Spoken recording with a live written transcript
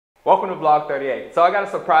Welcome to Vlog 38. So I got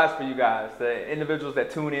a surprise for you guys, the individuals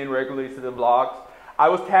that tune in regularly to the vlogs. I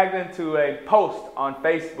was tagged into a post on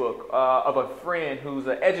Facebook of a friend who's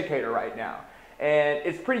an educator right now. And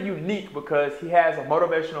it's pretty unique because he has a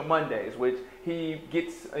Motivational Mondays, which he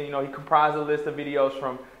gets, he comprises a list of videos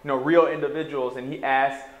from, real individuals, and he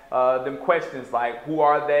asks them questions like, who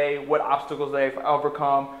are they, what obstacles they've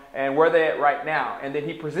overcome, and where they're at right now. And then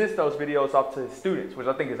he presents those videos off to his students, which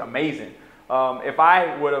I think is amazing. If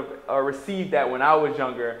I would have received that when I was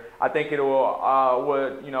younger, I think it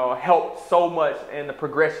would help so much in the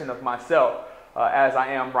progression of myself as I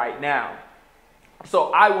am right now.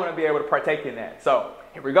 So I want to be able to partake in that. So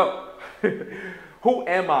here we go. Who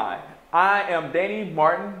am I? I am Danny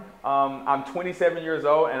Martin. I'm 27 years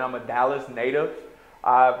old and I'm a Dallas native.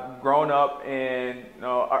 I've grown up in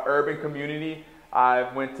an urban community.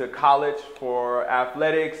 I went to college for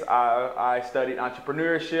athletics. I studied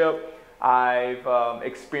entrepreneurship. I've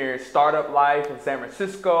experienced startup life in San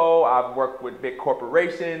Francisco. I've worked with big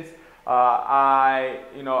corporations.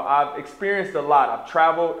 I've experienced a lot. I've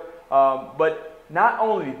traveled, but not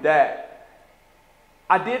only that,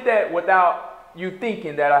 I did that without you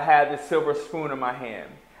thinking that I had this silver spoon in my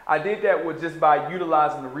hand. I did that with just by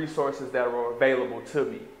utilizing the resources that were available to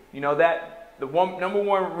me. Number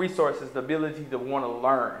one resource is the ability to want to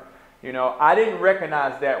learn. I didn't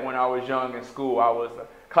recognize that when I was young in school. I was a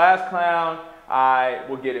class clown. I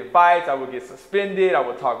would get in fights. I would get suspended. I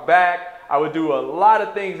would talk back. I would do a lot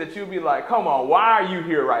of things that you'd be like, come on, why are you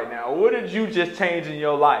here right now? What did you just change in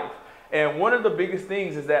your life? And one of the biggest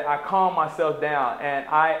things is that I calm myself down and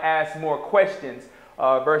I ask more questions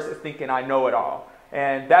versus thinking I know it all.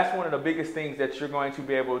 And that's one of the biggest things that you're going to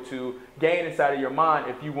be able to gain inside of your mind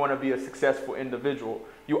if you want to be a successful individual.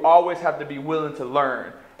 You always have to be willing to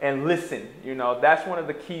learn and listen. That's one of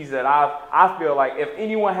the keys that I feel like if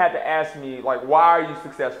anyone had to ask me, like, why are you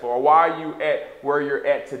successful or why are you at where you're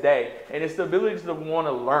at today? And it's the ability to want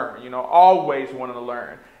to learn, always wanting to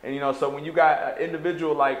learn. And, so when you got an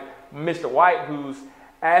individual like Mr. White who's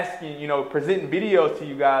asking, presenting videos to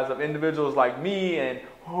you guys of individuals like me and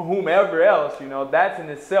whomever else, that's in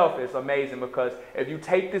itself is amazing, because if you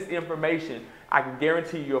take this information, I can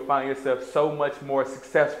guarantee you'll find yourself so much more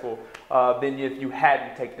successful than if you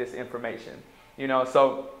hadn't take this information.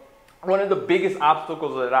 So one of the biggest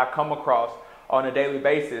obstacles that I come across on a daily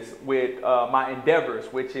basis with my endeavors,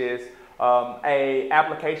 which is a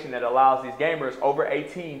application that allows these gamers over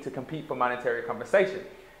 18 to compete for monetary compensation.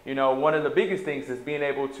 One of the biggest things is being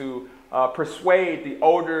able to persuade the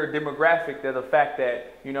older demographic that the fact that,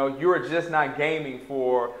 you're just not gaming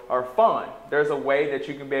for fun. There's a way that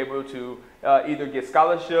you can be able to either get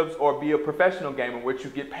scholarships or be a professional gamer, which you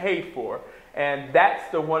get paid for. And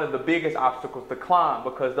that's one of the biggest obstacles to climb,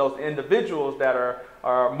 because those individuals that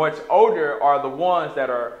are much older are the ones that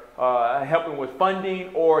are helping with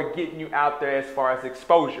funding or getting you out there as far as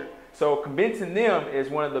exposure. So convincing them is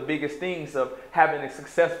one of the biggest things of having a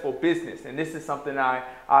successful business. And this is something I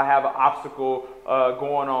have an obstacle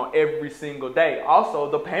going on every single day. Also,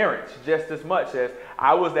 the parents, just as much as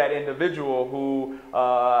I was that individual who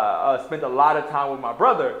spent a lot of time with my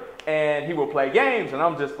brother, and he would play games, and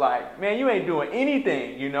I'm just like, man, you ain't doing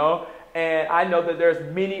anything, And I know that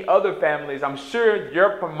there's many other families. I'm sure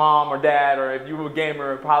your mom or dad, or if you were a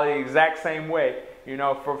gamer, probably the exact same way.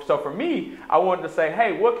 So for me, I wanted to say,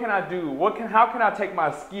 hey, what can I do? How can I take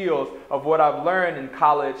my skills of what I've learned in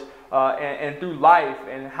college and through life,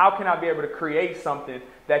 and how can I be able to create something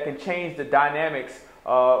that can change the dynamics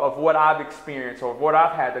of what I've experienced or what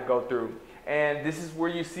I've had to go through? And this is where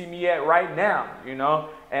you see me at right now,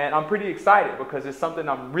 and I'm pretty excited because it's something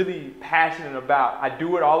I'm really passionate about. I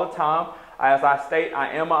do it all the time. As I state,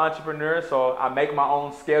 I am an entrepreneur, so I make my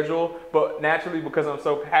own schedule, but naturally, because I'm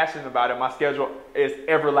so passionate about it, my schedule is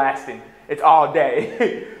everlasting. It's all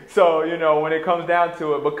day. So, when it comes down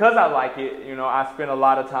to it, because I like it, I spend a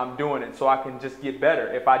lot of time doing it so I can just get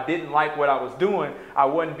better. If I didn't like what I was doing, I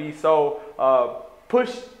wouldn't be so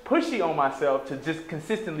pushy on myself to just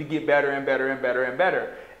consistently get better and better and better and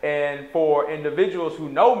better. And for individuals who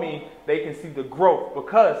know me, they can see the growth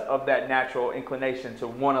because of that natural inclination to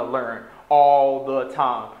want to learn all the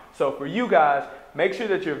time. So for you guys, make sure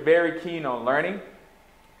that you're very keen on learning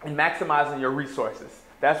and maximizing your resources.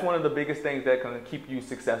 That's one of the biggest things that can keep you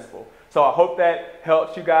successful. So I hope that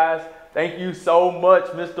helps you guys. Thank you so much,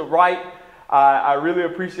 Mr. Wright. I really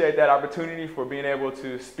appreciate that opportunity for being able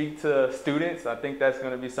to speak to students. I think that's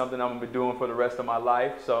going to be something I'm going to be doing for the rest of my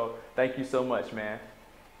life. So thank you so much, man.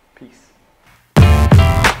 Peace.